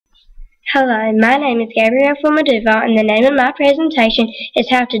Hello, my name is Gabrielle from Duval, and the name of my presentation is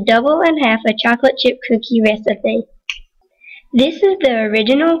how to double and half a chocolate chip cookie recipe. This is the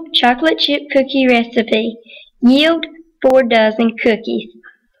original chocolate chip cookie recipe. Yield 4 dozen cookies.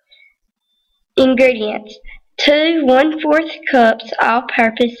 Ingredients: 2 1/4 cups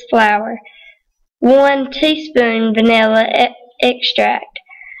all-purpose flour, 1 teaspoon vanilla extract,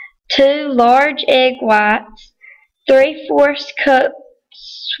 2 large egg whites, 3/4 cup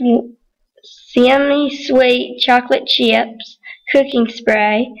semi-sweet chocolate chips cooking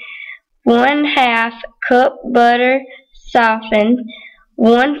spray, 1/2 cup butter softened,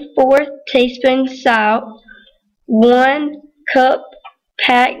 1/4 teaspoon salt, 1 cup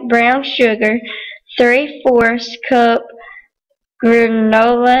packed brown sugar, 3/4 cup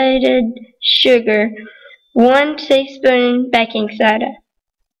granulated sugar, 1 teaspoon baking soda.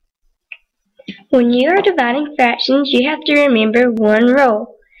 When you are dividing fractions, you have to remember one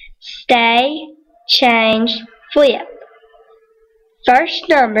rule: stay, change, flip. First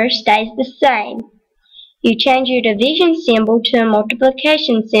number stays the same. You change your division symbol to a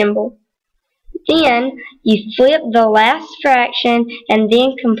multiplication symbol. Then you flip the last fraction and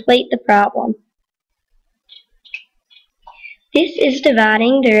then complete the problem. This is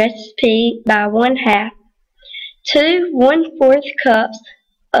dividing the recipe by 1/2. 2 1/4 cups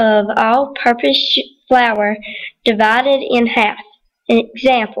of all-purpose flour divided in half.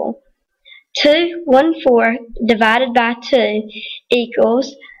 Example: 2 1/4 divided by 2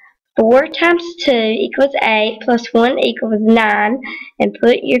 equals 4 times 2 equals 8 plus 1 equals 9, and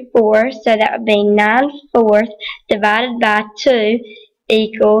put your 4, so that would be 9/4 divided by 2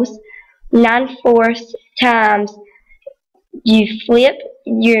 equals 9/4 times. You flip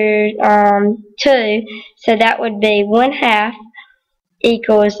your 2, so that would be 1/2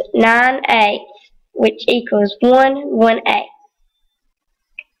 equals 9/8, which equals 1/1/8.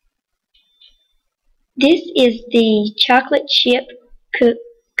 This is the chocolate chip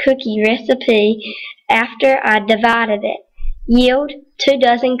cookie recipe after I divided it. Yield 2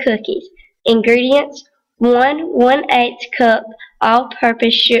 dozen cookies. Ingredients: 1 1/8 cup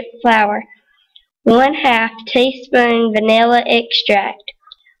all-purpose flour, 1/2 teaspoon vanilla extract,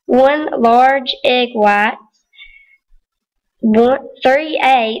 1 large egg whites,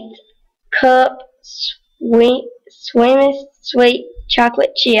 3/8 cup sweet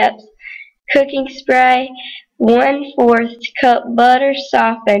chocolate chips cooking spray, 1/4 cup butter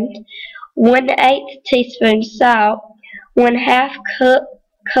softened, 1/8 teaspoon salt, 1/2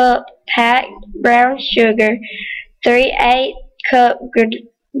 cup packed brown sugar, 3/8 cup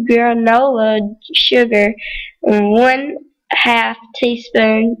granola sugar, and 1/2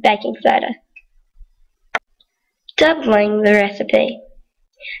 teaspoon baking soda. Doubling the recipe.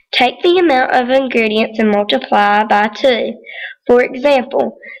 Take the amount of ingredients and multiply by 2. For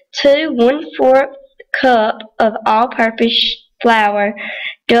example, 2 1/4 cup of all-purpose flour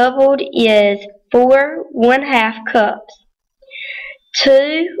doubled is 4 1/2 cups.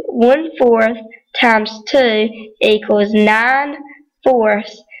 2 1/4 times 2 equals 9/4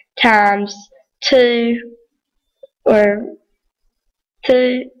 times 2, or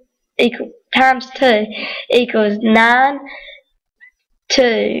 2 times 2 equals 9.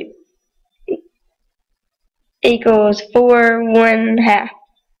 2 equals 4 1/2.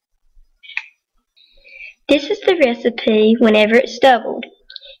 This is the recipe whenever it's doubled.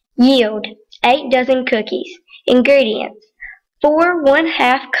 Yield 8 dozen cookies. Ingredients: 4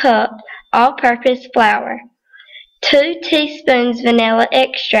 1/2 cup all-purpose flour, 2 teaspoons vanilla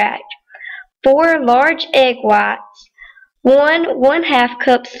extract, 4 large egg whites, 1 1/2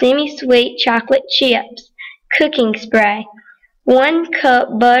 cup semi-sweet chocolate chips cooking spray, 1 cup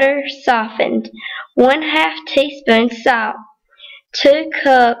butter softened, 1/2 teaspoon salt, 2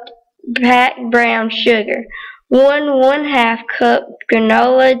 cup packed brown sugar, 1 1/2 cup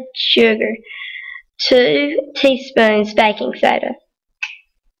granola sugar, 2 teaspoons baking soda.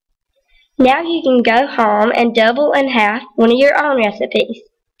 Now you can go home and double and half one of your own recipes.